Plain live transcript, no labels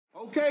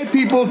Okay,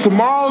 people,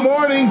 tomorrow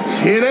morning,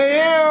 10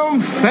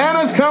 a.m.,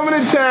 Santa's coming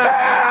to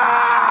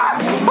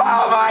town.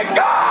 Oh, my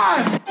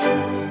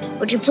God!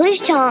 Would you please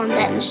tell him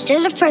that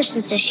instead of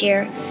presents this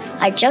year,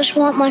 I just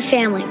want my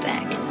family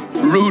back?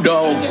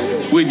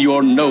 Rudolph, with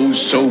your nose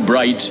so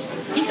bright,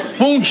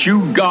 won't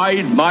you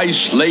guide my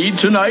sleigh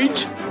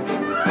tonight?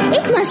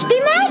 It must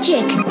be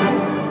magic.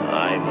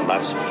 I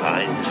must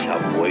find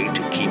some way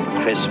to keep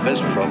Christmas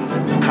from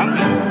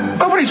coming.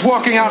 Nobody's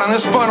walking out on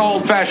this fun,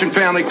 old-fashioned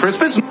family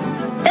Christmas.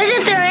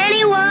 Isn't there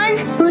anyone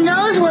who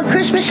knows what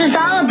Christmas is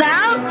all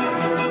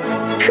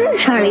about? Sure,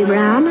 Charlie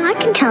Brown. I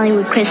can tell you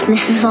what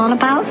Christmas is all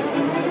about.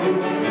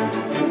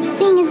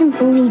 Seeing isn't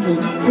believing.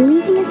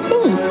 Believing is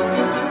seeing.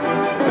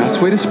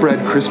 Best way to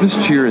spread Christmas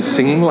cheer is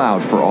singing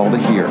loud for all to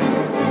hear.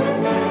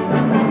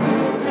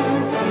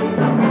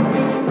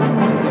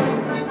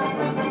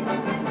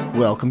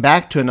 Welcome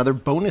back to another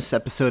bonus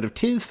episode of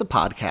Tis the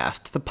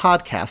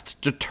podcast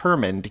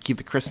determined to keep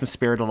the Christmas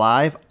spirit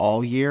alive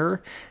all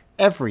year,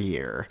 every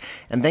year.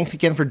 And thanks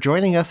again for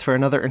joining us for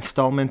another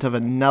installment of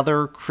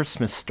another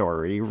Christmas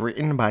story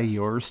written by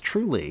yours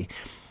truly.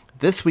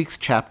 This week's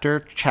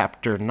chapter,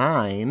 Chapter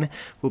 9,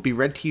 will be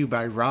read to you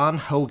by Ron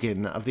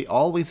Hogan of the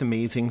always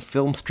amazing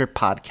Film Strip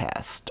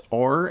podcast,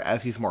 or,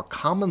 as he's more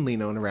commonly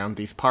known around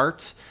these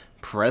parts,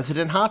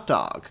 President Hot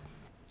Dog.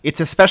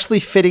 It's especially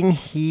fitting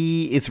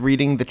he is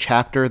reading the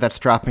chapter that's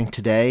dropping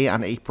today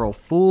on April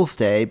Fool's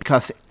Day,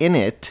 because in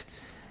it,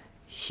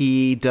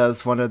 he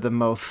does one of the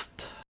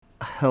most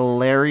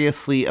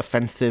hilariously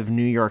offensive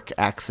New York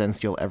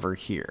accents you'll ever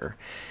hear.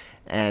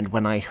 And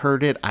when I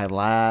heard it, I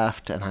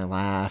laughed, and I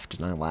laughed,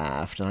 and I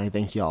laughed, and I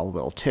think y'all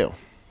will too.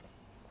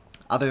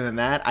 Other than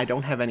that, I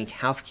don't have any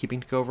housekeeping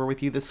to go over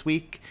with you this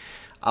week,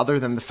 other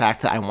than the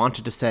fact that I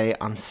wanted to say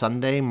on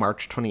Sunday,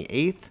 March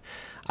 28th,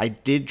 I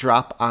did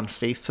drop on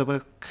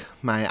Facebook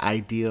my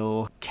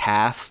ideal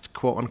cast,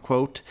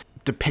 quote-unquote,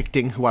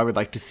 depicting who I would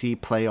like to see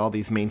play all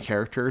these main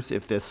characters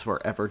if this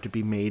were ever to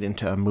be made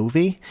into a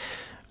movie,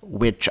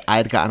 which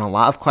I'd gotten a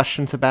lot of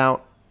questions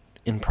about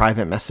in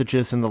private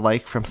messages and the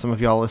like from some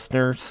of y'all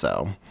listeners,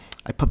 so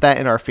I put that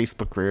in our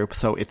Facebook group,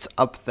 so it's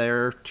up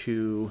there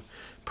to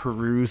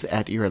peruse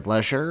at your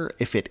leisure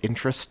if it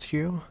interests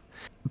you.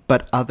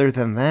 But other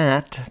than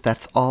that,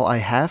 that's all I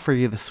have for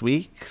you this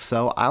week,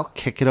 so I'll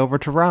kick it over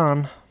to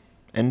Ron.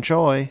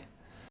 Enjoy.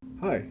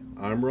 Hi,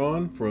 I'm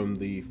Ron from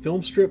the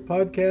Film Strip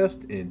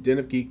podcast and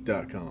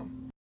denofgeek.com.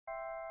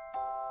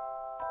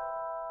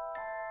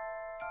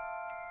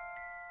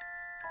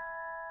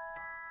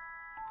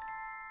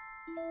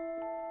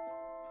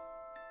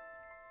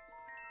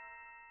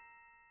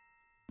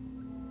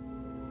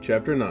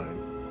 Chapter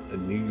 9, A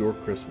New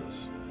York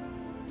Christmas,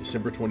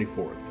 December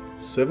 24th,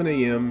 7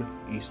 a.m.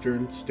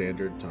 Eastern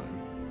Standard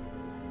Time.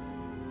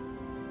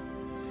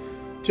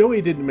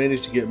 Joey didn't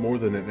manage to get more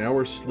than an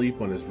hour's sleep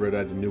on his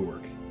red-eye to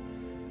Newark,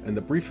 and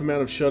the brief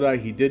amount of shut-eye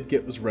he did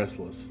get was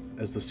restless,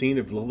 as the scene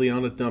of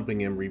Liliana dumping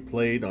him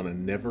replayed on a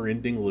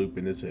never-ending loop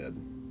in his head.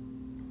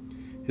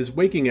 His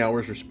waking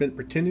hours were spent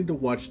pretending to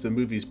watch the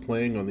movies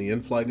playing on the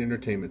in-flight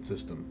entertainment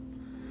system,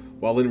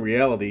 while in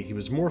reality he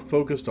was more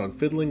focused on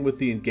fiddling with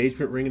the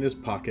engagement ring in his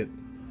pocket,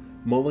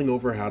 mulling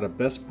over how to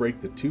best break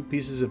the 2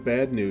 pieces of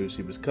bad news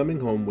he was coming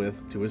home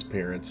with to his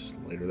parents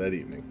later that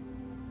evening.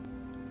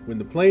 When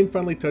the plane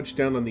finally touched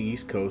down on the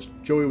East Coast,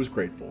 Joey was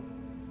grateful.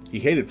 He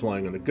hated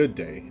flying on a good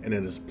day, and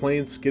as his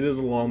plane skidded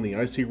along the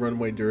icy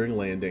runway during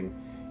landing,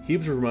 he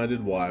was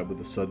reminded why with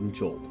a sudden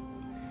jolt.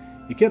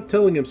 He kept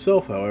telling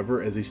himself,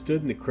 however, as he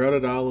stood in the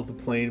crowded aisle of the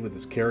plane with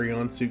his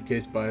carry-on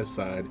suitcase by his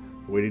side,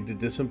 waiting to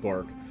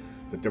disembark,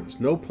 that there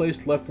was no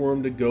place left for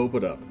him to go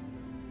but up.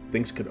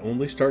 Things could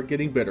only start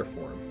getting better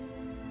for him.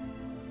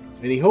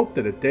 And he hoped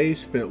that a day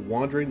spent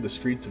wandering the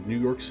streets of New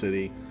York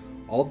City,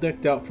 all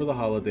decked out for the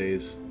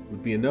holidays,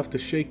 would be enough to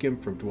shake him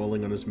from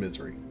dwelling on his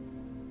misery.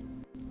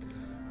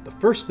 The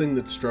first thing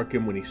that struck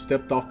him when he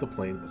stepped off the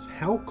plane was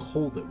how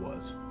cold it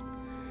was.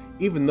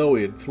 Even though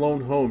he had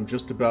flown home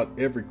just about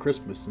every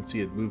Christmas since he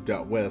had moved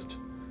out west,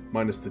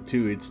 minus the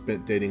 2 he'd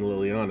spent dating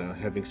Liliana,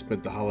 having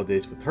spent the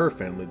holidays with her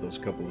family those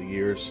couple of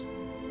years,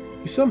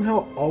 he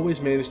somehow always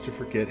managed to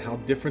forget how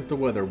different the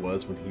weather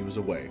was when he was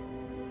away.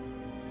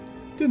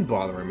 Didn't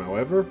bother him,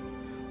 however.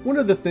 One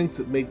of the things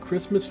that made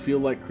Christmas feel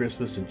like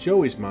Christmas in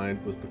Joey's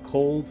mind was the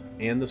cold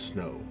and the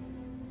snow.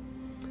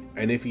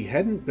 And if he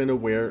hadn't been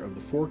aware of the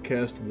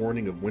forecast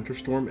warning of Winter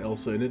Storm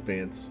Elsa in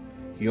advance,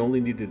 he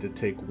only needed to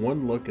take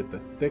one look at the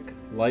thick,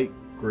 light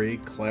gray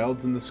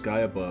clouds in the sky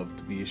above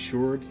to be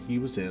assured he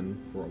was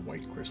in for a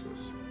white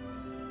Christmas.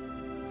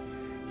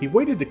 He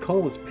waited to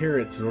call his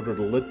parents in order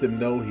to let them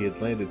know he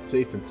had landed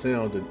safe and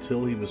sound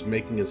until he was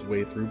making his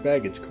way through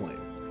baggage claim,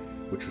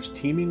 which was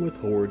teeming with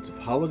hordes of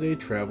holiday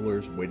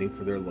travelers waiting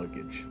for their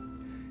luggage.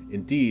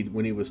 Indeed,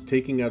 when he was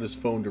taking out his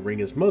phone to ring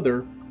his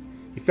mother,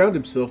 he found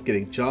himself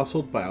getting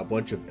jostled by a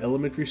bunch of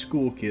elementary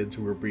school kids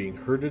who were being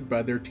herded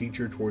by their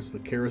teacher towards the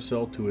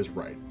carousel to his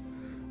right,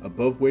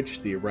 above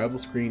which the arrival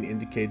screen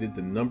indicated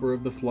the number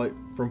of the flight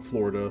from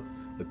Florida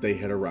that they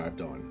had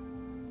arrived on.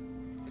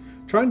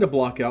 Trying to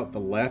block out the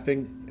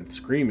laughing and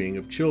screaming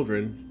of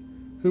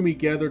children whom he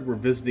gathered were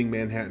visiting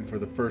Manhattan for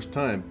the first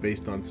time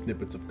based on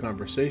snippets of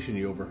conversation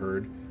he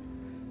overheard,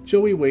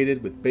 Joey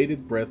waited with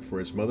bated breath for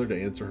his mother to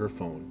answer her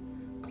phone,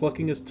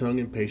 clucking his tongue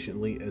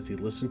impatiently as he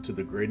listened to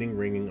the grating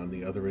ringing on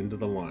the other end of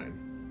the line.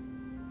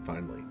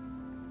 Finally,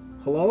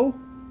 "Hello?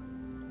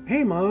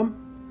 Hey, Mom.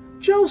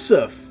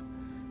 Joseph!"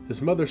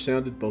 His mother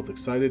sounded both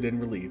excited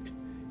and relieved.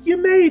 "You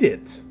made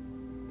it!"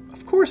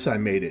 "Of course I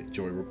made it,"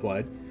 Joey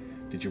replied.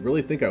 "Did you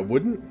really think I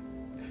wouldn't?"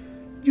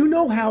 "You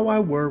know how I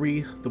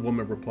worry," the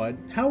woman replied.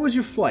 "How was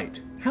your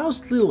flight?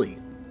 How's Lily?"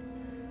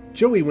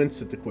 Joey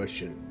winced at the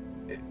question.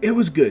 "It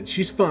was good.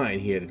 She's fine,"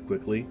 he added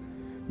quickly,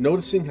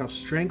 noticing how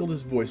strangled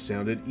his voice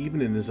sounded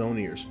even in his own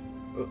ears.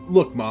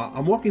 "Look, Ma,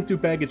 I'm walking through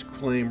baggage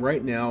claim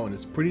right now, and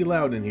it's pretty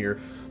loud in here,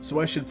 so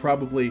I should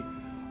probably..."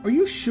 "Are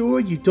you sure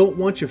you don't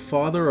want your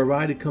father or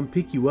I to come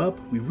pick you up?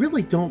 We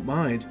really don't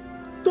mind."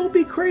 "Don't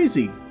be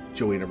crazy,"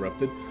 Joey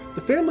interrupted.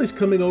 "The family's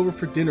coming over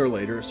for dinner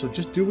later, so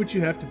just do what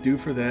you have to do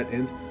for that,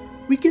 and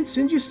we can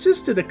send your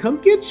sister to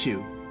come get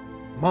you."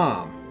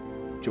 "Mom,"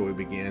 Joey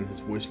began, his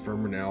voice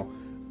firmer now,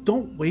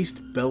 "don't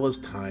waste Bella's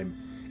time.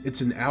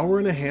 It's an hour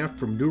and a half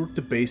from Newark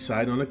to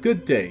Bayside on a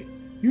good day.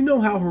 You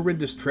know how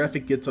horrendous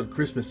traffic gets on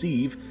Christmas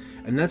Eve,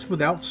 and that's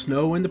without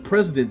snow and the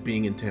president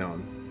being in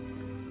town."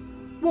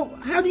 "Well,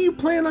 how do you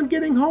plan on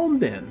getting home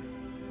then?"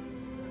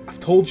 "I've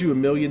told you a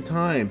million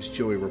times,"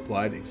 Joey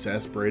replied,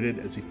 exasperated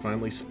as he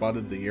finally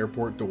spotted the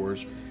airport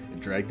doors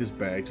and dragged his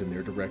bags in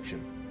their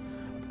direction.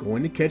 "I'm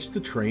going to catch the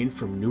train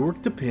from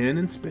Newark to Penn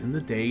and spend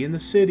the day in the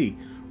city.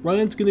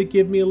 Ryan's going to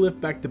give me a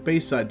lift back to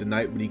Bayside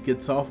tonight when he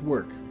gets off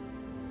work."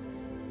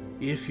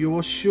 "If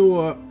you're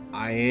sure..."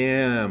 "I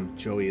am,"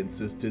 Joey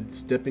insisted,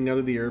 stepping out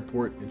of the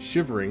airport and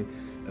shivering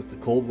as the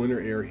cold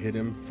winter air hit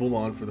him full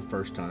on for the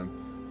first time,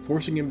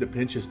 forcing him to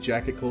pinch his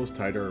jacket close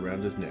tighter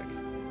around his neck.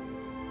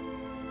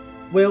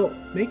 "Well,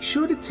 make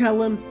sure to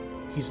tell him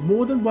he's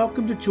more than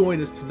welcome to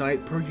join us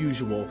tonight per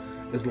usual,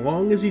 as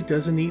long as he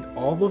doesn't eat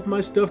all of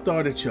my stuffed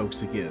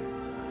artichokes again."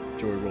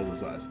 Joey rolled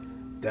his eyes.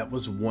 "That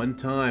was one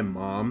time,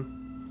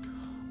 Mom."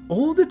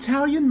 "Old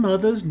Italian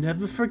mothers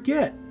never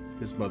forget,"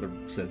 his mother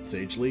said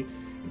sagely,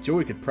 and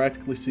Joey could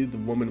practically see the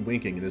woman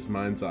winking in his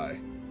mind's eye.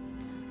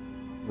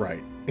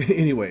 "Right.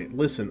 Anyway,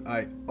 listen,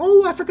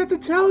 Oh, I forgot to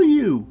tell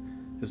you!"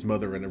 his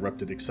mother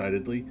interrupted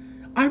excitedly.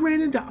 "I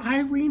ran into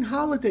Irene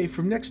Holiday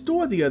from next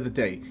door the other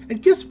day,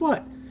 and guess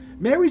what?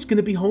 Mary's going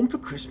to be home for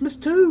Christmas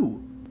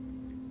too."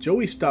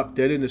 Joey stopped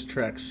dead in his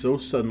tracks so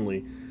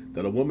suddenly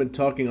that a woman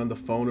talking on the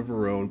phone of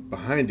her own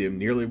behind him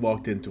nearly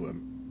walked into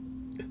him.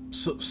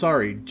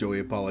 Sorry, Joey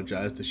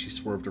apologized as she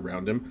swerved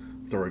around him,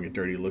 throwing a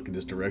dirty look in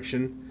his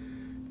direction.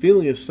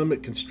 Feeling his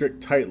stomach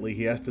constrict tightly,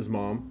 he asked his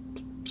mom,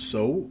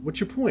 "So, what's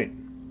your point?"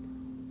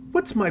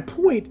 "What's my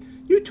point?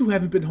 You two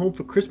haven't been home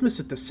for Christmas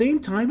at the same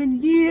time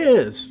in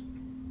years."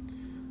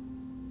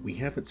 "We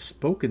haven't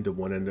spoken to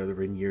one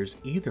another in years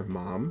either,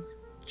 Mom,"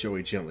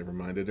 Joey gently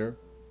reminded her.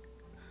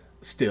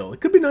 "Still, it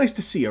could be nice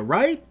to see her,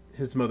 right?"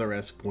 his mother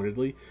asked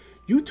pointedly.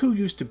 "You two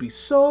used to be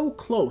so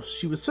close.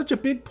 She was such a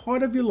big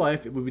part of your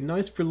life, it would be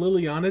nice for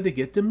Liliana to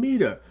get to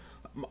meet her."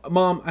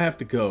 Mom, I have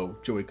to go,"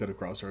 Joey cut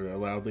across her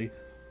loudly.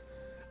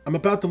 "I'm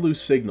about to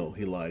lose signal,"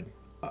 he lied.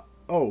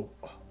 Oh,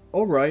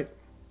 all right."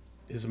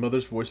 His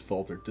mother's voice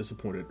faltered,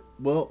 disappointed.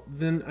 "Well,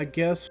 then I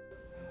guess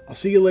I'll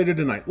see you later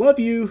tonight. Love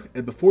you."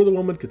 And before the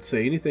woman could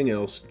say anything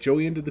else,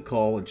 Joey ended the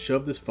call and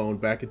shoved his phone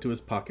back into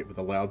his pocket with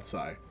a loud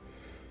sigh.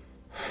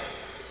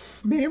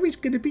 "Mary's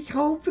going to be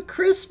home for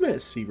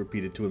Christmas," he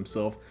repeated to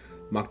himself,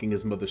 mocking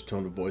his mother's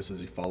tone of voice as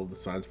he followed the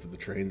signs for the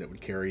train that would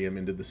carry him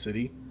into the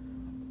city.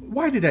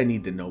 Why did I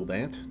need to know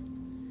that?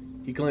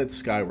 He glanced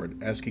skyward,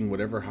 asking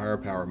whatever higher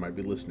power might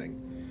be listening.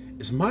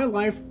 "Is my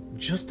life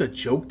just a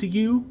joke to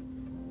you?"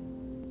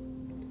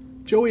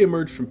 Joey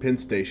emerged from Penn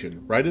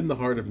Station, right in the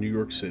heart of New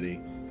York City,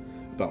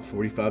 about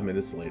 45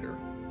 minutes later.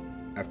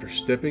 After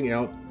stepping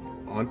out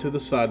onto the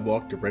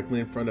sidewalk directly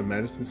in front of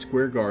Madison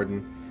Square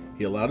Garden,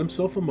 he allowed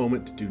himself a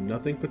moment to do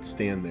nothing but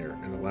stand there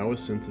and allow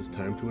his senses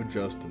time to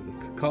adjust to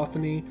the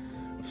cacophony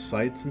of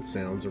sights and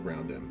sounds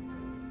around him.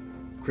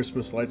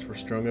 Christmas lights were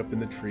strung up in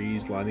the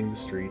trees lining the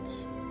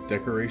streets,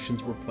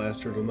 decorations were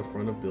plastered on the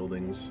front of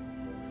buildings,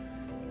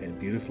 and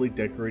beautifully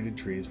decorated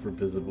trees were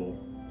visible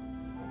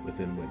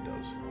within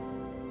windows.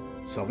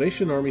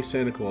 Salvation Army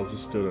Santa Clauses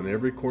stood on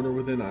every corner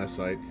within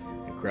eyesight,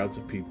 and crowds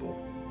of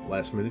people,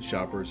 last-minute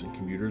shoppers and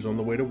commuters on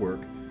the way to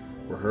work,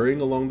 were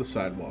hurrying along the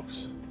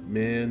sidewalks,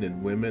 men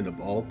and women of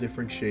all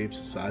different shapes,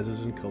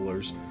 sizes, and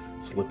colors,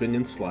 slipping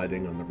and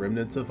sliding on the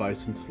remnants of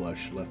ice and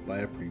slush left by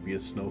a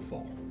previous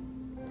snowfall.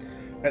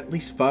 At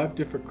least 5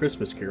 different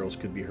Christmas carols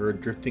could be heard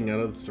drifting out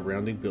of the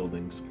surrounding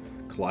buildings,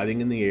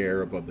 colliding in the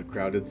air above the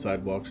crowded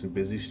sidewalks and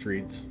busy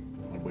streets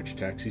on which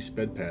taxis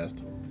sped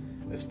past,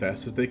 as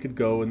fast as they could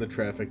go in the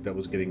traffic that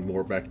was getting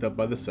more backed up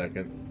by the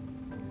second,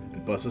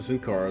 and buses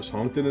and cars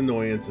honked in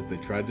annoyance as they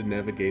tried to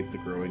navigate the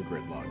growing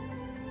gridlock.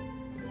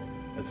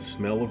 As the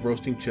smell of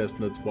roasting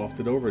chestnuts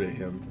wafted over to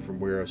him from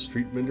where a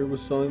street vendor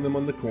was selling them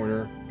on the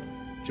corner,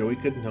 Joey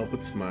couldn't help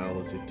but smile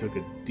as he took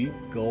a deep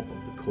gulp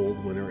of the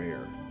cold winter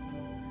air.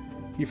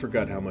 He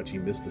forgot how much he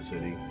missed the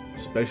city,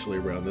 especially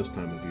around this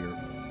time of year.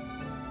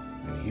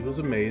 And he was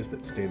amazed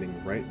that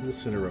standing right in the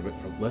center of it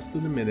for less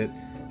than a minute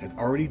had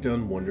already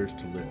done wonders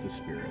to lift his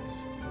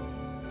spirits.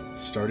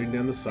 Starting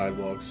down the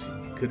sidewalks,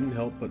 he couldn't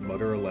help but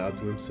mutter aloud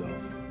to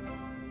himself,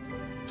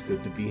 "It's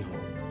good to be home."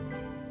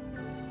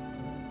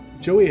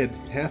 Joey had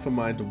half a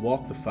mind to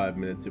walk the 5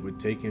 minutes it would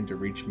take him to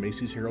reach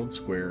Macy's Herald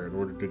Square in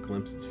order to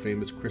glimpse its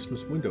famous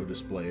Christmas window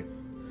display,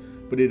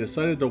 but he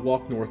decided to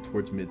walk north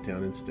towards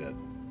Midtown instead.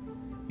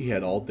 He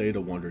had all day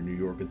to wander New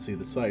York and see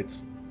the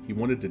sights. He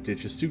wanted to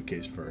ditch his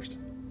suitcase first.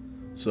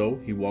 So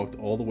he walked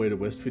all the way to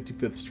West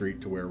 55th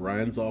Street to where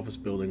Ryan's office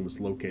building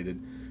was located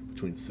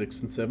between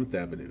 6th and 7th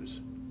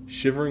Avenues,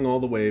 shivering all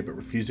the way but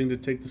refusing to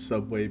take the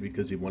subway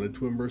because he wanted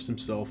to immerse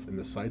himself in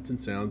the sights and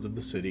sounds of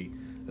the city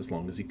as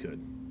long as he could.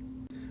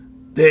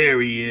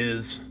 There he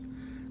is!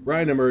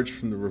 Ryan emerged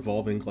from the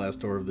revolving glass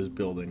door of this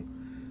building,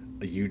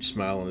 a huge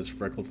smile on his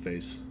freckled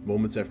face,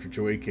 moments after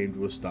Joey came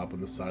to a stop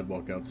on the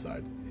sidewalk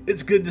outside.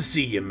 "It's good to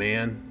see you,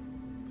 man."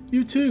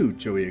 "You too,"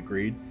 Joey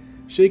agreed,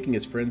 shaking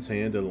his friend's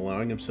hand and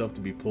allowing himself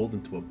to be pulled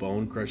into a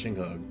bone-crushing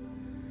hug.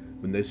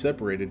 When they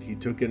separated, he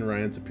took in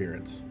Ryan's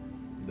appearance.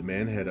 The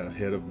man had a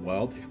head of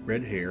wild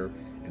red hair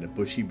and a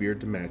bushy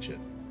beard to match it,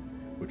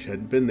 which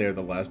hadn't been there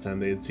the last time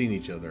they had seen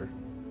each other.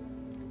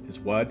 His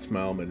wide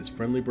smile met his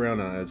friendly brown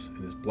eyes,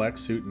 and his black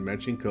suit and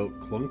matching coat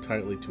clung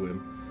tightly to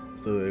him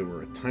as though they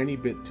were a tiny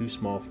bit too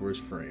small for his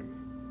frame.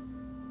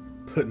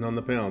 "Putting on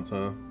the pounds,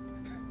 huh?"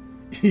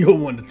 "You're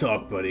one to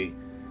talk, buddy."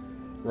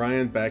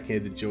 Ryan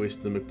backhanded Joey's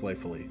stomach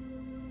playfully.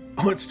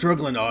 "Aren't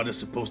struggling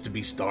artists supposed to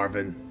be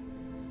starving?"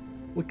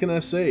 "What can I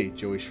say?"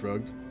 Joey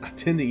shrugged. "I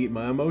tend to eat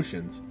my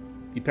emotions."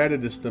 He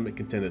patted his stomach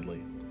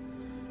contentedly.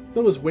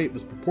 Though his weight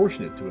was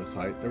proportionate to his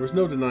height, there was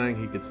no denying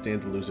he could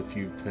stand to lose a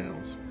few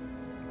pounds.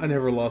 "I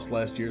never lost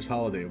last year's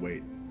holiday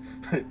weight."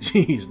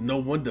 "Geez, no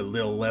wonder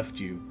Lil left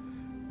you,"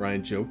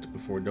 Ryan joked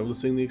before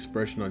noticing the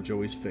expression on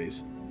Joey's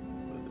face.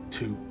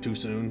 Too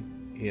soon?"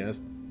 he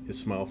asked, his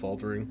smile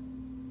faltering.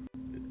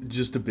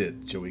 "Just a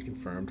bit," Joey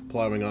confirmed,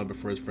 plowing on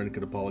before his friend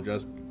could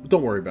apologize. "But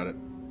don't worry about it.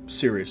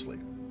 Seriously."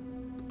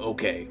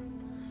 "Okay,"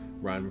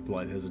 Ryan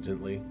replied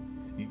hesitantly.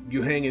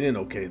 You hanging in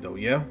okay, though,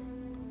 yeah?"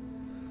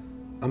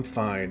 "I'm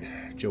fine,"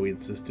 Joey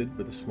insisted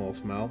with a small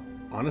smile.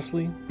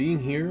 "Honestly, being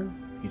here,"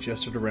 he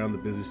gestured around the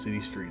busy city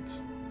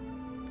streets,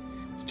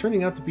 "it's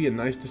turning out to be a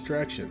nice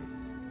distraction."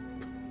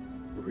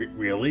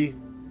 Really?"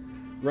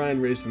 Ryan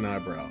raised an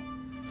eyebrow,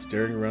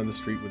 staring around the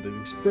street with an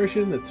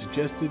expression that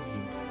suggested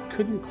he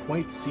couldn't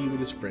quite see what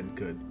his friend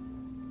could.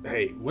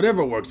 "Hey,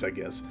 whatever works, I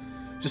guess.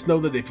 Just know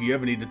that if you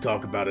ever need to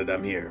talk about it,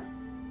 I'm here."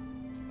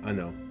 "I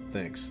know,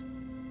 thanks."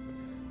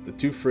 The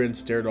two friends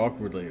stared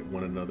awkwardly at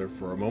one another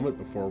for a moment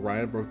before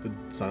Ryan broke the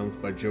silence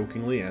by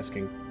jokingly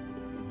asking,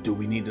 "Do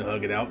we need to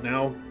hug it out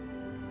now?"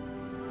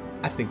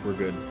 "I think we're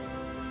good."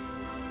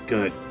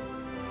 "Good."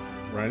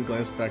 Ryan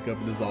glanced back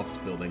up at his office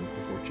building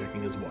before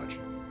checking his watch.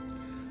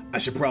 "I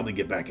should probably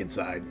get back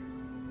inside."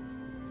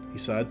 He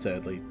sighed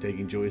sadly,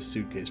 taking Joey's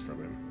suitcase from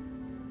him.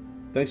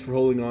 "Thanks for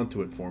holding on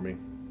to it for me.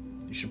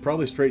 You should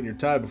probably straighten your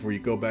tie before you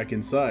go back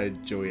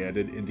inside," Joey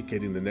added,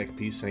 indicating the neck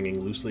piece hanging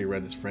loosely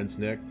around his friend's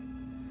neck.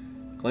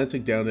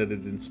 Glancing down at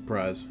it in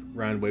surprise,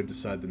 Ryan waved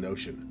aside the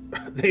notion.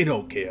 "They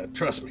don't care,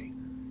 trust me."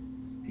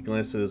 He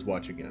glanced at his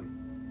watch again.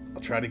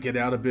 "I'll try to get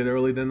out a bit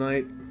early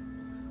tonight."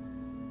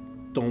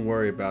 "Don't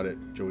worry about it,"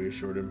 Joey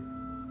assured him.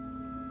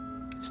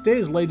 "Stay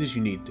as late as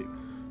you need to.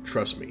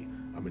 Trust me,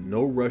 I'm in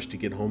no rush to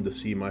get home to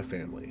see my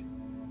family."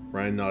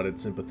 Ryan nodded,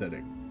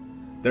 sympathetic.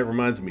 "That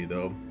reminds me,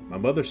 though, my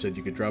mother said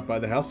you could drop by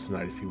the house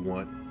tonight if you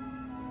want."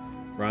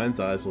 Ryan's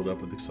eyes lit up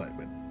with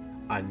excitement.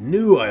 "I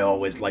knew I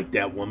always liked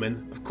that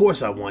woman. Of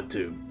course I want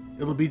to.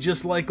 It'll be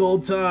just like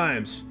old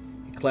times."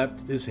 He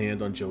clapped his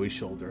hand on Joey's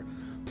shoulder.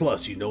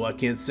 "Plus, you know I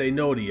can't say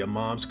no to your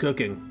mom's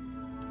cooking."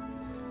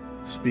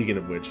 "Speaking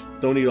of which,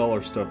 don't eat all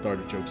our stuffed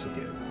artichokes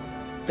again."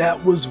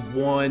 "That was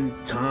one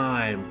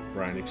time,"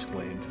 Ryan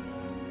exclaimed.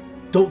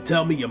 "Don't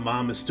tell me your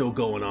mom is still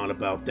going on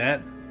about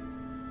that."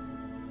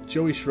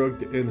 Joey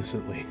shrugged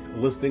innocently,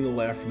 eliciting a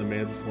laugh from the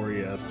man before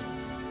he asked,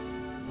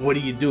 "What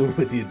are you doing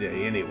with your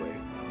day, anyway?"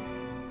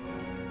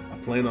 "I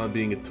plan on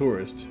being a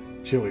tourist,"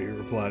 Joey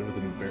replied with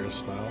an embarrassed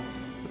smile.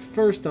 "But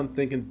first I'm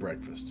thinking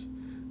breakfast.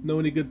 Know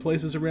any good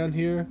places around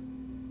here?"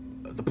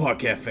 "The Park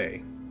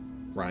Cafe,"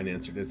 Ryan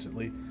answered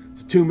instantly.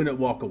 "It's a 2-minute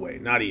walk away,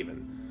 not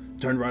even.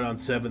 Turn right on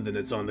 7th and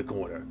it's on the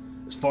corner.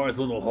 As far as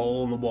little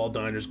hole-in-the-wall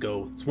diners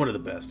go, it's one of the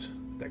best.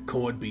 That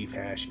corned beef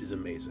hash is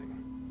amazing."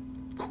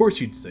 "Of course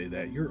you'd say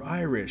that. You're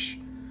Irish."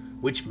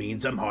 "Which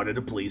means I'm harder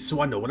to please,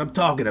 so I know what I'm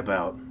talking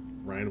about."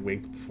 Ryan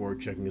winked before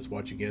checking his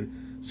watch again.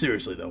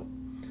 "Seriously, though,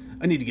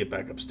 I need to get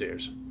back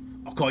upstairs.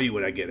 I'll call you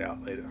when I get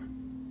out later."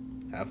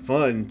 "Have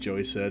fun,"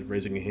 Joey said,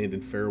 raising a hand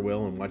in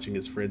farewell and watching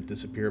his friend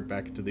disappear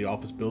back into the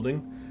office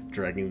building,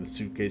 dragging the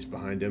suitcase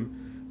behind him,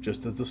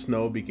 just as the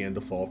snow began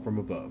to fall from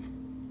above.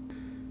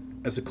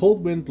 As a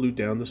cold wind blew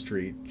down the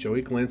street,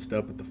 Joey glanced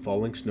up at the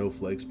falling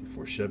snowflakes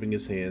before shoving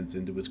his hands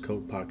into his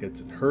coat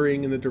pockets and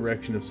hurrying in the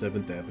direction of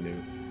 7th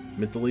Avenue,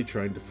 mentally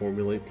trying to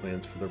formulate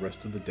plans for the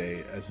rest of the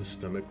day as his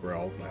stomach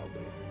growled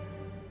loudly.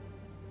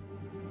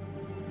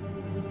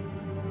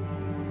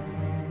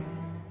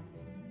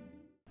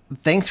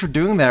 Thanks for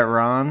doing that,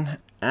 Ron.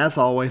 As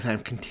always,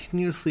 I'm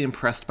continuously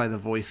impressed by the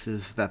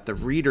voices that the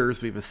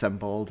readers we've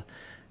assembled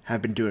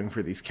have been doing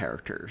for these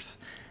characters.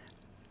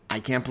 I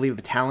can't believe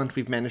the talent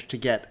we've managed to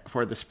get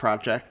for this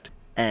project,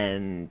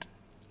 and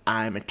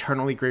I'm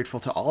eternally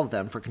grateful to all of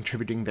them for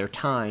contributing their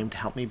time to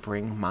help me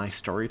bring my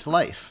story to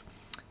life.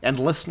 And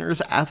listeners,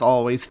 as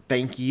always,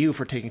 thank you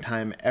for taking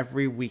time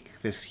every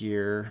week this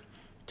year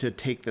to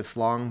take this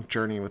long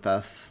journey with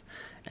us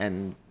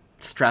and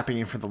strapping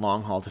in for the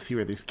long haul to see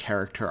where these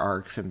character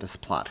arcs and this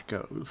plot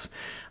goes.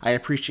 I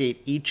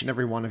appreciate each and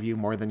every one of you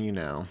more than you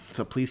know,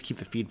 so please keep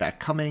the feedback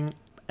coming.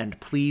 And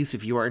please,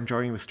 if you are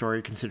enjoying the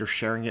story, consider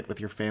sharing it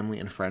with your family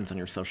and friends on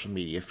your social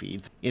media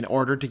feeds in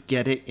order to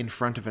get it in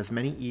front of as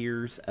many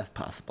ears as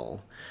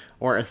possible,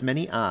 or as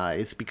many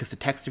eyes, because the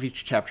text of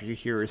each chapter you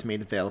hear is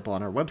made available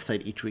on our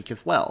website each week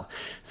as well.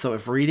 So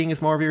if reading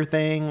is more of your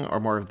thing, or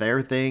more of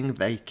their thing,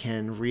 they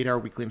can read our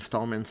weekly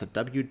installments at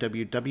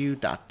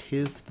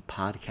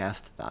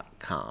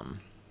www.tisthepodcast.com.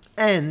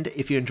 And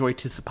if you enjoy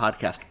Tis the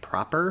Podcast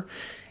proper,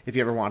 if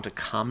you ever want to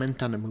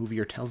comment on a movie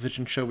or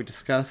television show we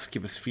discuss,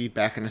 give us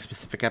feedback on a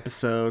specific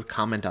episode,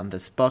 comment on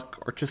this book,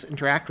 or just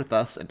interact with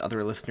us and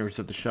other listeners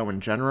of the show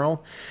in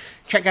general,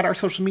 check out our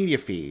social media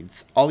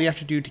feeds. All you have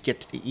to do to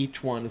get to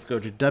each one is go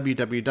to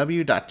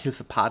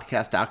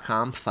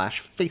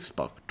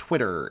www.tisthepodcast.com/Facebook,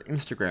 Twitter,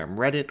 Instagram,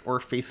 Reddit, or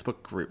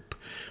Facebook group.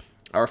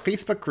 Our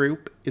Facebook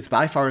group is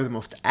by far the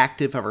most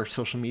active of our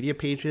social media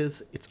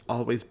pages. It's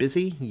always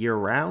busy,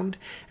 year-round,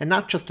 and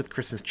not just with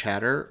Christmas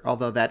chatter,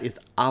 although that is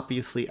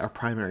obviously our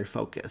primary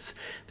focus.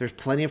 There's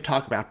plenty of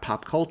talk about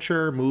pop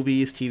culture,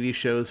 movies, TV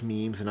shows,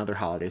 memes, and other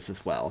holidays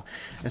as well,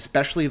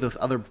 especially those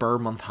other Burr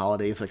month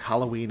holidays like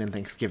Halloween and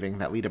Thanksgiving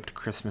that lead up to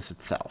Christmas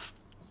itself.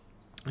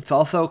 It's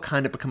also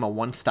kind of become a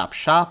one-stop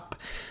shop,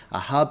 a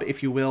hub,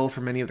 if you will,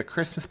 for many of the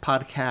Christmas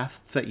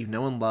podcasts that you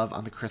know and love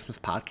on the Christmas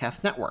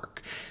Podcast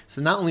Network.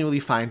 So not only will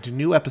you find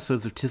new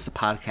episodes of Tis the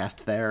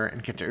Podcast there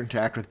and get to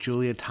interact with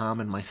Julia, Tom,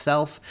 and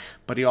myself,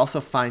 but you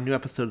also find new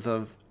episodes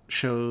of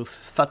shows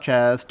such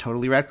as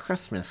Totally Rad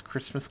Christmas,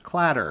 Christmas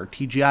Clatter,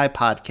 TGI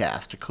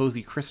Podcast, A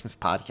Cozy Christmas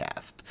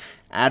Podcast,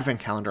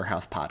 Advent Calendar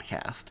House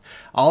Podcast,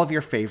 all of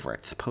your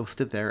favorites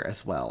posted there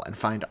as well, and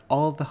find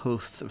all of the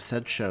hosts of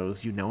said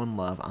shows you know and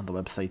love on the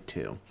website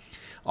too.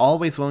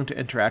 Always willing to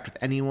interact with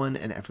anyone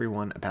and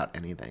everyone about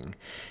anything.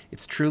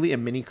 It's truly a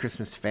mini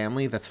Christmas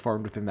family that's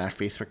formed within that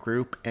Facebook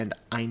group, and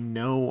I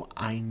know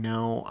I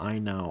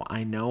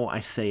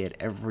say it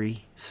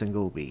every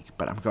single week,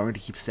 but I'm going to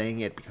keep saying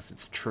it because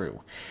it's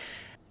true.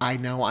 I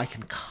know I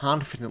can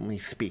confidently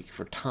speak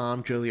for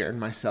Tom, Julia, and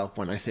myself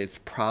when I say it's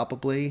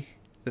probably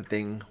the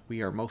thing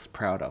we are most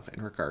proud of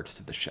in regards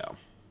to the show.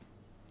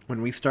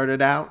 When we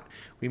started out,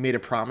 we made a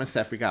promise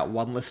that if we got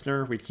one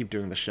listener, we'd keep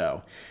doing the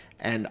show.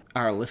 And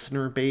our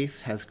listener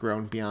base has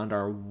grown beyond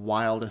our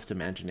wildest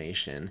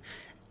imagination,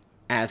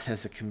 as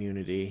has the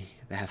community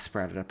that has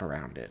sprouted up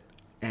around it.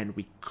 And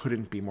we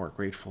couldn't be more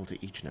grateful to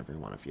each and every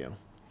one of you.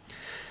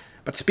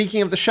 But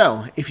speaking of the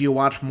show, if you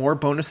want more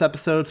bonus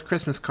episodes,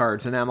 Christmas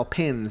cards, enamel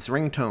pins,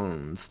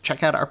 ringtones,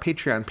 check out our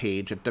Patreon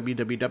page at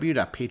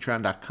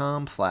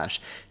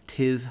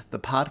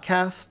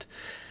www.patreon.com/tisthepodcast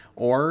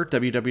or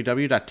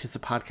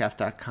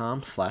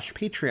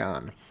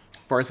www.tisthepodcast.com/Patreon.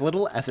 For as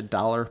little as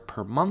 $1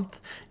 per month,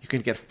 you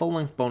can get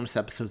full-length bonus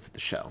episodes of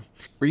the show.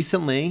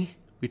 Recently,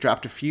 we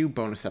dropped a few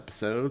bonus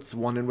episodes,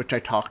 one in which I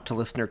talked to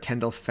listener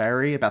Kendall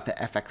Ferry about the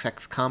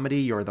FXX comedy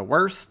You're the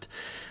Worst,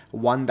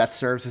 one that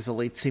serves as a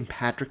late St.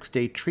 Patrick's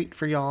Day treat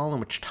for y'all, in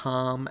which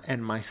Tom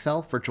and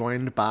myself were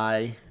joined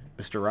by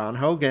Mr. Ron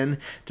Hogan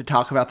to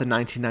talk about the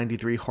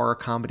 1993 horror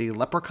comedy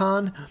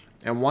Leprechaun,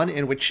 and one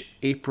in which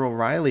April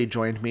Riley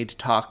joined me to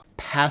talk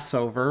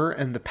Passover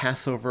and the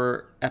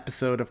Passover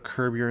episode of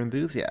Curb Your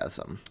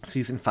Enthusiasm,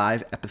 Season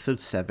 5,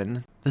 Episode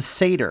 7, The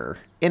Seder.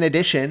 In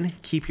addition,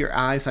 keep your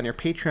eyes on your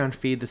Patreon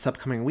feed this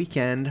upcoming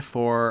weekend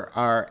for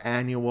our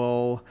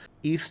annual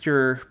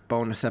Easter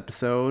bonus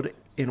episode,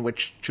 in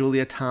which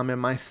Julia, Tom,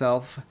 and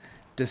myself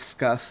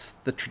discuss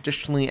the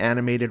traditionally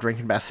animated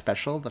Rankin Bass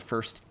special, The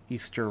First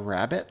Easter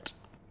Rabbit.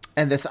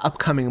 And this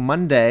upcoming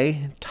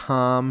Monday,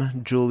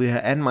 Tom,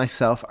 Julia, and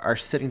myself are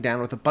sitting down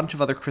with a bunch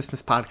of other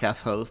Christmas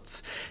podcast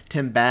hosts,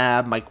 Tim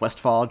Babb, Mike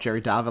Westfall,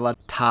 Jerry Davila,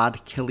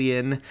 Todd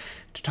Killian,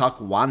 to talk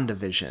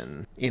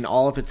WandaVision in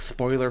all of its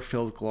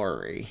spoiler-filled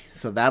glory.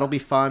 So that'll be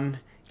fun.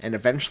 And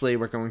eventually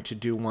we're going to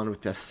do one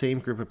with the same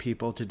group of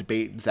people to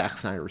debate Zack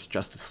Snyder's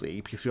Justice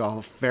League, because we all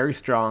have very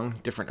strong,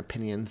 different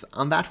opinions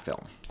on that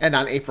film. And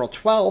on April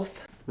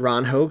 12th,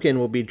 Ron Hogan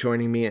will be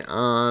joining me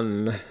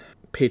on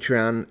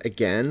Patreon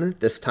again,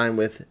 this time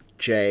with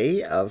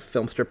Jay of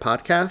Filmster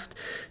Podcast,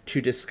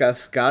 to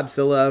discuss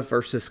Godzilla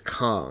vs.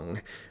 Kong,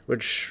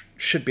 which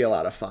should be a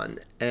lot of fun.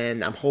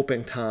 And I'm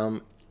hoping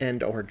Tom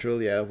and or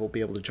Julia will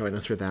be able to join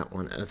us for that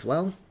one as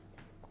well.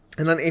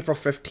 And on April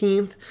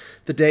 15th,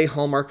 the day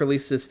Hallmark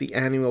releases the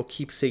annual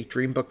Keepsake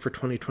Dream Book for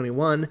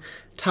 2021,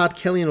 Todd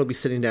Killian will be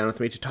sitting down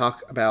with me to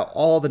talk about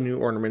all the new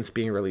ornaments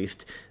being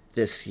released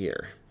this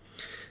year.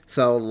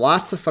 So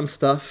lots of fun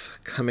stuff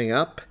coming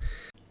up.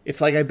 It's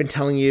like I've been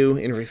telling you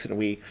in recent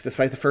weeks,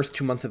 despite the first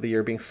 2 months of the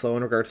year being slow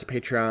in regards to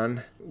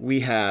Patreon, we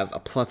have a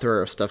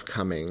plethora of stuff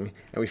coming,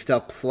 and we still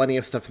have plenty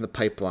of stuff in the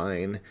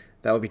pipeline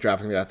that will be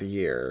dropping throughout the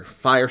year.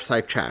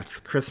 Fireside chats,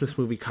 Christmas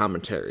movie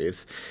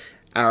commentaries,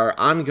 our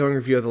ongoing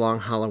review of The Long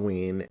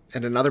Halloween,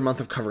 and another month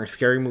of covering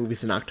scary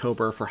movies in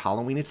October for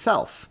Halloween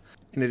itself,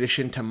 in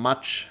addition to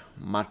much,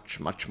 much,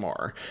 much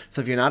more.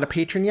 So if you're not a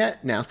patron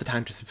yet, now's the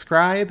time to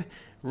subscribe.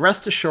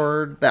 Rest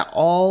assured that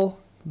all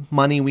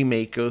money we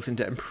make goes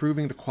into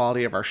improving the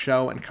quality of our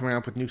show and coming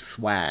up with new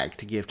swag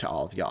to give to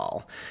all of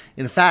y'all.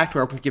 In fact,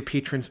 we're hoping to give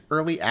patrons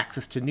early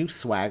access to new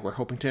swag we're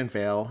hoping to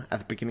unveil at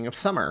the beginning of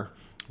summer.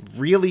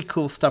 Really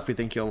cool stuff we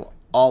think you'll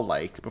all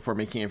like before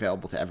making it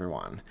available to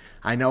everyone.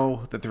 I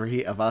know the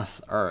three of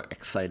us are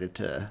excited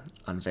to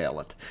unveil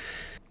it.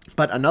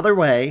 But another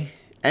way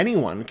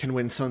anyone can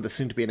win some of the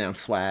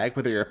soon-to-be-announced swag,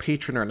 whether you're a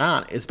patron or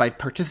not, is by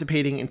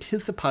participating in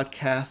Tis the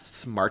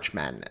Podcast's March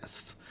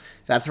Madness.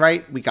 That's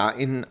right, we got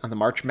in on the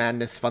March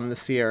Madness fun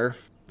this year.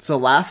 So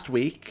last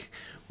week,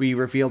 we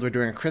revealed we're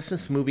doing a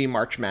Christmas movie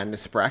March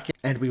Madness bracket,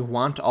 and we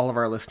want all of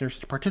our listeners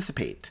to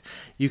participate.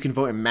 You can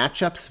vote in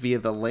matchups via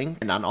the link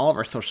and on all of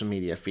our social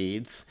media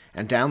feeds,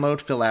 and download,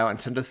 fill out, and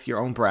send us your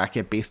own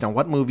bracket based on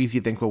what movies you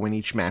think will win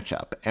each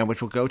matchup, and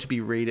which will go to be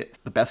rated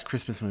the best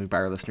Christmas movie by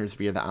our listeners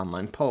via the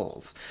online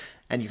polls.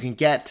 And you can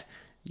get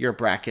your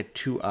bracket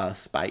to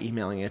us by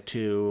emailing it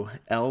to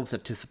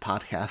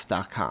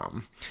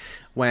elves@tissapodcast.com.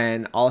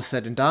 When all is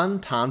said and done,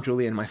 Tom,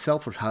 Julie, and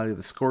myself will tell you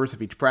the scores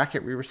of each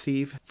bracket we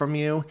receive from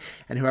you,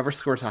 and whoever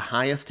scores the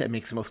highest and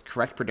makes the most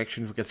correct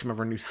predictions will get some of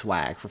our new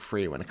swag for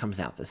free when it comes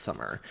out this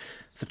summer.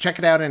 So check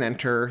it out and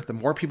enter. The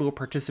more people who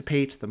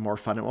participate, the more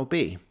fun it will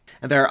be.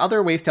 And there are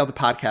other ways to help the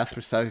podcast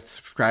besides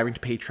subscribing to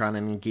Patreon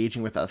and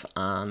engaging with us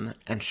on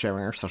and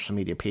sharing our social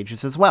media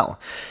pages as well.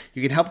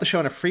 You can help the show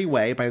in a free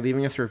way by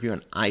leaving us a review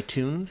on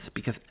iTunes,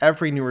 because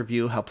every new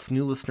review helps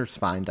new listeners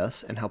find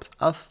us and helps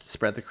us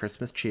spread the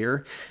Christmas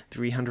cheer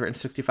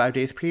 365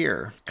 days per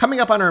year. Coming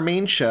up on our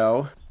main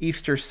show,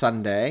 Easter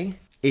Sunday,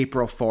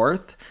 April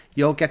 4th,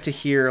 you'll get to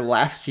hear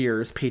last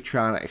year's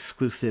Patreon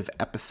exclusive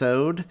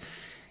episode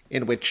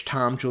in which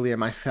Tom, Julie, and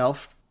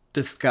myself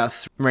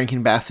discuss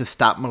Rankin Bass's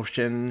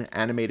stop-motion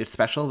animated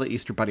special, The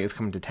Easter Bunny Is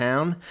Coming to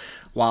Town,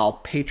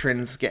 while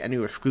patrons get a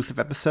new exclusive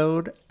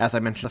episode, as I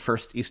mentioned, the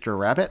first Easter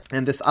Rabbit.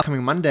 And this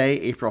upcoming Monday,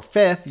 April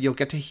 5th, you'll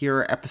get to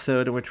hear an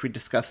episode in which we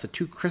discuss the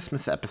 2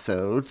 Christmas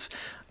episodes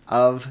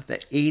of the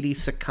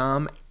 80s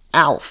sitcom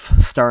Alf,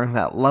 starring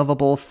that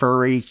lovable,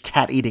 furry,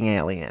 cat-eating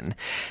alien.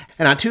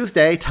 And on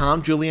Tuesday,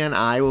 Tom, Julia, and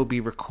I will be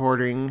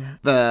recording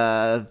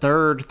the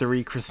third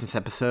 3 Christmas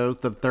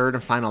episodes, the third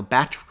and final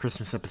batch of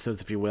Christmas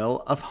episodes, if you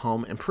will, of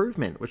Home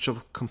Improvement, which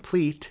will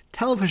complete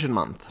Television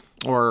Month,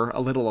 or a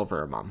little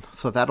over a month.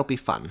 So that'll be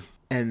fun.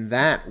 And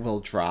that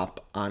will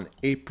drop on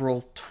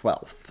April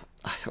 12th,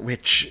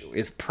 which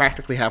is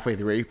practically halfway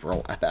through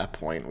April at that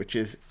point, which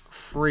is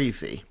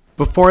crazy.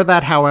 Before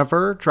that,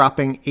 however,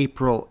 dropping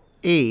April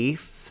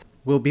 8th,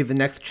 will be the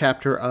next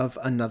chapter of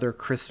Another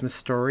Christmas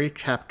Story,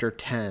 Chapter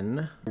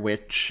 10,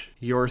 which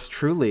yours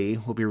truly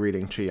will be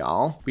reading to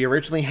y'all. We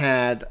originally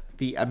had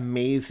the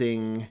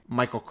amazing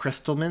Michael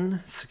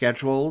Christelman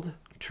scheduled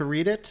to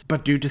read it,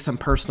 but due to some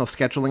personal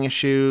scheduling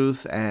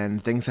issues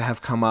and things that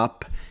have come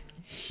up,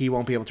 he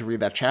won't be able to read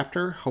that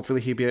chapter.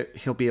 Hopefully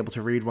he'll be able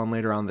to read one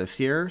later on this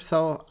year,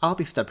 so I'll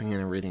be stepping in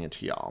and reading it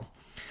to y'all.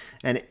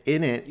 And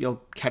in it,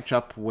 you'll catch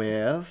up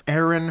with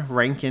Aaron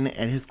Rankin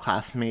and his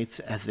classmates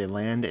as they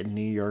land in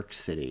New York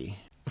City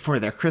for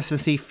their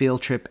Christmassy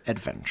field trip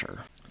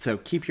adventure. So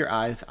keep your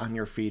eyes on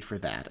your feed for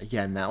that.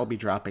 Again, that will be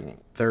dropping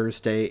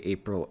Thursday,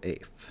 April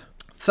 8th.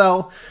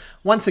 So,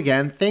 once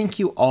again, thank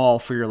you all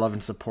for your love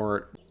and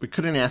support. We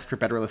couldn't ask for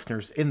better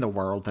listeners in the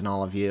world than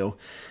all of you.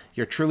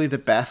 You're truly the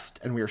best,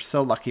 and we are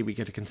so lucky we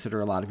get to consider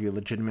a lot of you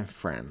legitimate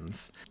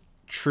friends.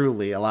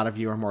 Truly, a lot of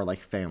you are more like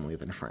family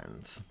than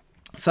friends.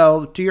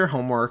 So, do your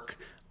homework,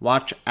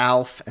 watch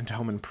Alf and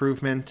Home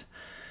Improvement.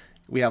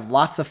 We have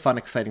lots of fun,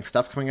 exciting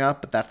stuff coming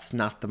up, but that's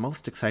not the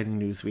most exciting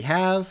news we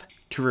have.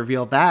 To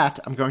reveal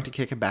that, I'm going to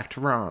kick it back to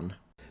Ron.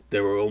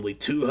 There were only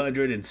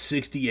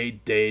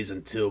 268 days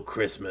until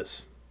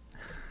Christmas.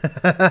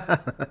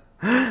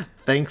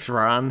 Thanks,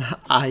 Ron.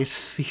 I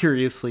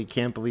seriously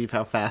can't believe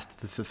how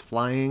fast this is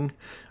flying,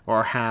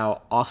 or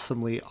how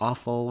awesomely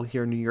awful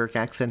your New York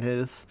accent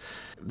is.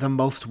 The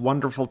most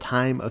wonderful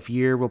time of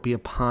year will be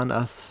upon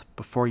us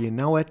before you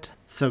know it,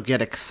 so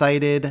get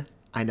excited.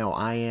 I know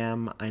I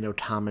am. I know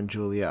Tom and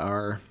Julia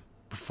are.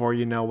 Before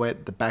you know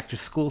it, the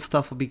back-to-school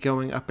stuff will be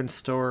going up in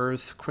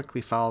stores,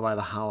 quickly followed by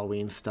the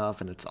Halloween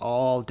stuff, and it's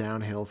all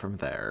downhill from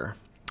there.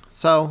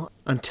 So,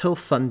 until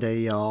Sunday,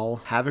 y'all,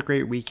 have a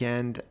great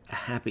weekend, a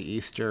happy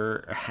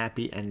Easter, a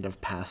happy end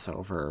of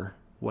Passover,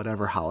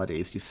 whatever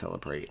holidays you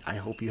celebrate. I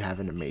hope you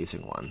have an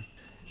amazing one.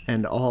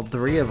 And all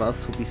 3 of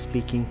us will be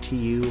speaking to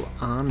you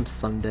on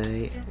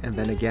Sunday, and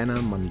then again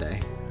on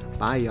Monday.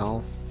 Bye,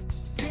 y'all.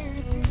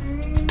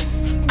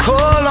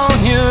 Call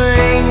on your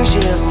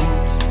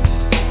angels,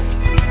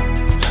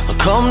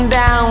 come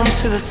down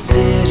to the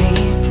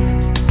city.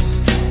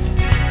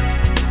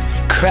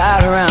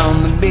 crowd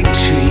around the big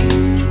tree.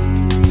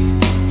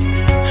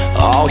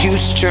 All you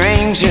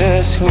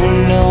strangers who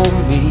know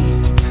me,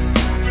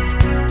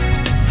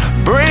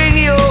 bring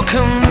your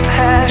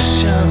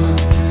compassion,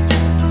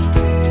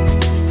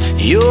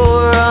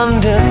 your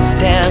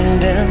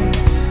understanding.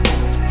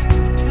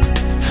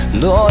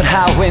 Lord,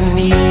 how we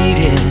need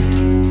it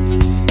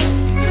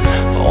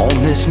on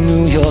this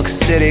New York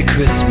City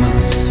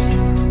Christmas.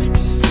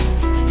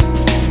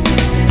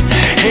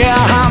 Yeah,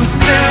 I'm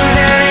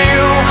sending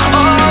you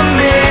a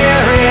merry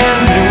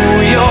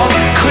New York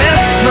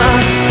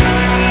Christmas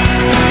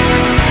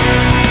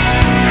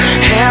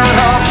and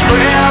a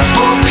prayer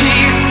for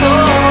peace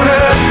on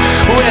earth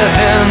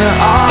within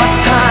our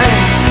time.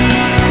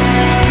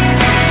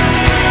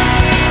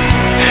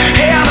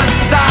 Yeah, the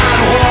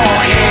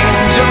sidewalk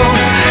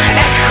angels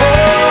echo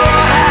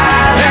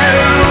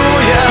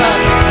hallelujah,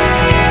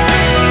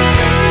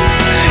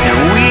 and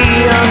we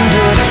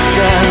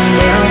understand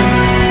them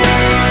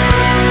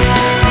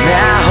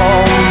now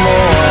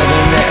more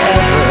than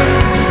ever.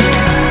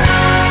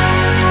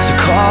 So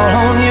call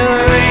on your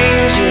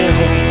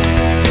angels,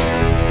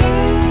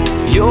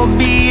 you're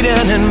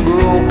beaten and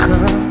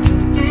broken.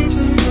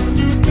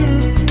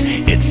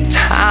 It's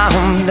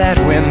time that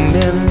we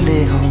mend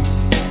them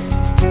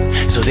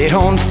so they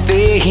don't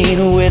fade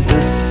with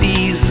the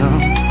season.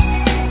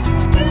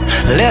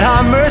 Let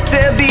our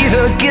mercy be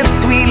the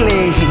gifts we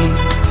lay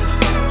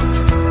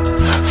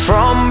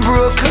from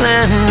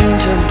Brooklyn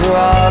to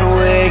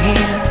Broadway,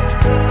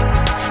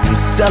 and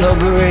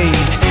celebrate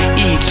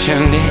each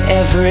and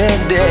every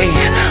day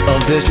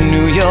of this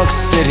New York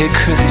City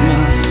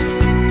Christmas.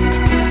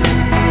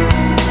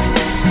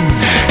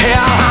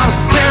 Yeah, I'm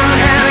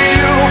sending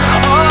you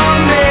a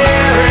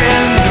merry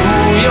New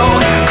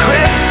York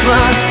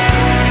Christmas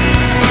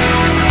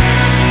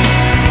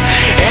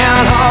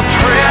and a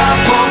prayer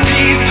for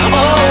peace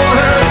on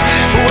earth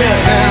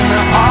within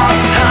our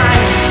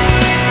time.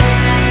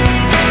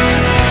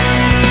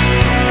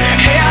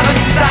 Yeah, the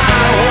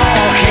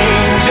sidewalk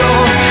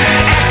angels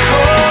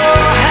echo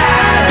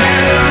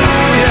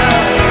hallelujah.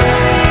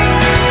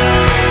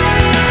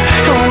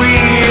 We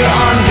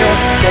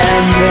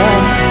understand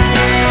them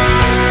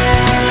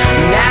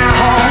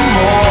now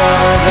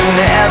more than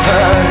ever.